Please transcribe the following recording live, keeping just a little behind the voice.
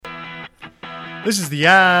This is the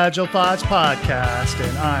Agile Thoughts Podcast,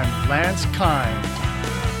 and I'm Lance Kind.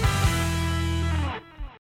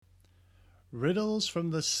 Riddles from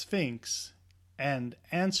the Sphinx and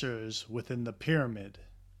answers within the pyramid.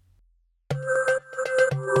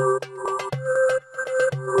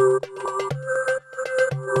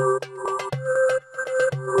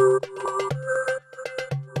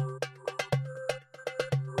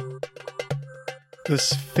 The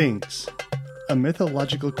Sphinx, a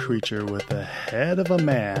mythological creature with the head of a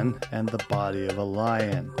man and the body of a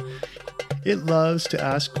lion. It loves to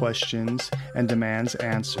ask questions and demands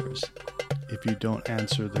answers. If you don't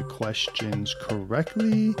answer the questions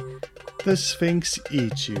correctly, the Sphinx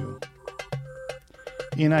eats you.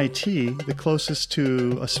 In IT, the closest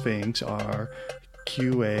to a Sphinx are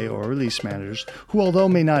QA or release managers who, although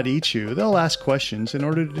may not eat you, they'll ask questions in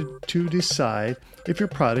order to decide if your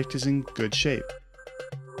product is in good shape.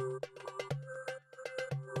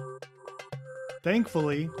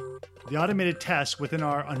 Thankfully, the automated tests within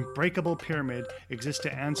our unbreakable pyramid exist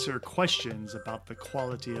to answer questions about the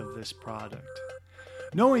quality of this product.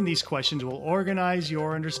 Knowing these questions will organize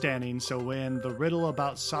your understanding so when the riddle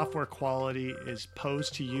about software quality is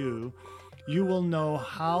posed to you, you will know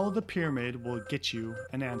how the pyramid will get you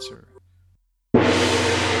an answer.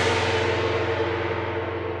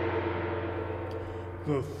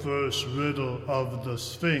 The first riddle of the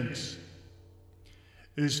Sphinx.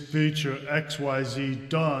 Is feature XYZ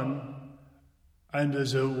done, and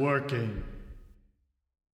is it working?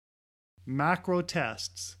 Macro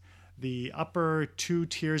tests, the upper two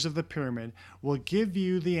tiers of the pyramid, will give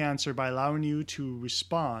you the answer by allowing you to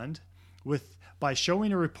respond by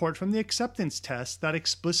showing a report from the acceptance test that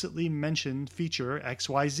explicitly mentioned feature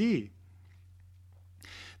XYZ.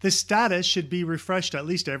 The status should be refreshed at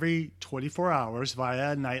least every 24 hours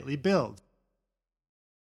via a nightly build.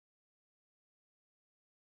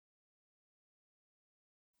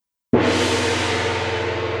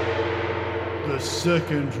 The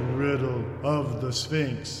second riddle of the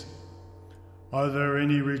Sphinx. Are there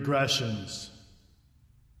any regressions?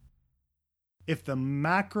 If the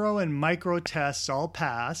macro and micro tests all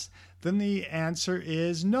pass, then the answer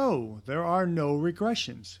is no, there are no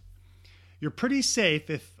regressions. You're pretty safe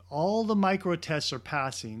if all the micro tests are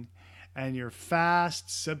passing and your fast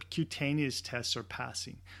subcutaneous tests are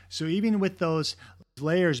passing. So even with those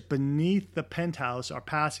layers beneath the penthouse are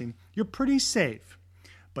passing, you're pretty safe.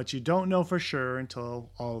 But you don't know for sure until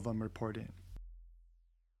all of them report in.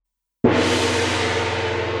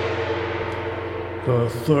 The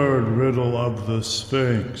third riddle of the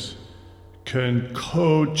Sphinx. Can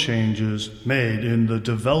code changes made in the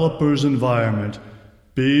developer's environment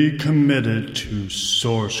be committed to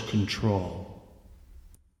source control?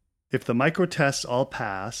 If the micro tests all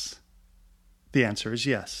pass, the answer is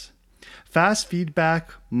yes. Fast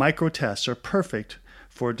feedback micro tests are perfect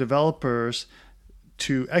for developers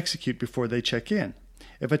to execute before they check in.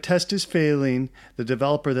 If a test is failing, the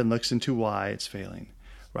developer then looks into why it's failing,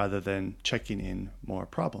 rather than checking in more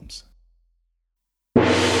problems. The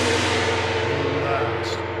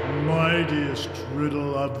last, mightiest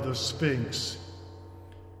riddle of the Sphinx.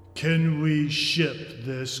 Can we ship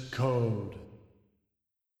this code?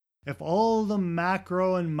 If all the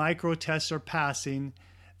macro and micro tests are passing,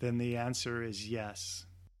 then the answer is yes.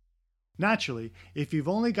 Naturally, if you've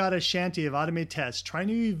only got a shanty of automated tests trying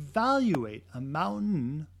to evaluate a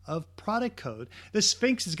mountain of product code, the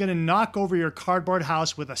Sphinx is going to knock over your cardboard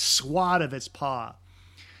house with a swat of its paw.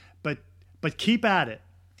 But keep at it,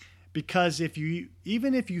 because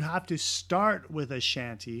even if you have to start with a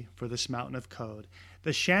shanty for this mountain of code,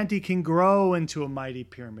 the shanty can grow into a mighty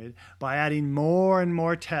pyramid by adding more and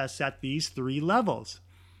more tests at these three levels.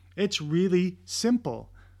 It's really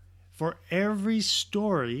simple. For every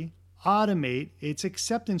story, automate its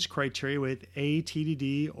acceptance criteria with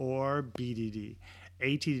ATDD or BDD.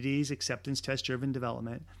 ATDD is acceptance test driven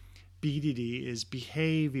development. BDD is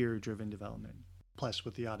behavior driven development, plus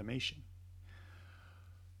with the automation.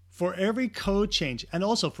 For every code change, and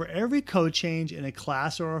also for every code change in a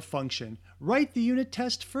class or a function, write the unit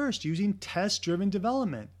test first using test driven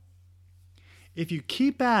development. If you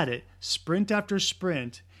keep at it, sprint after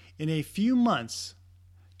sprint, in a few months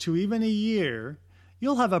to even a year,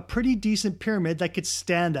 you'll have a pretty decent pyramid that could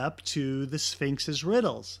stand up to the Sphinx's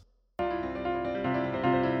riddles.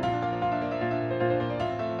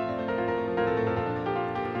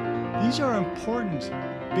 These are important,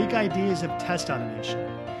 big ideas of test automation.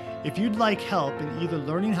 If you'd like help in either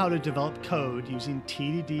learning how to develop code using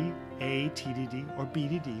TDD, ATDD, or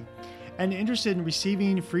BDD, and interested in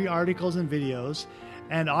receiving free articles and videos,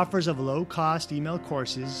 and offers of low-cost email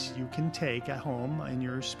courses you can take at home in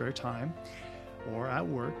your spare time or at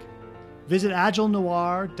work, Visit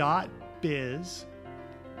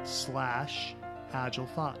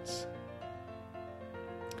agilenoir.biz/agilethoughts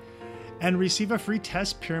and receive a free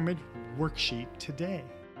test pyramid worksheet today.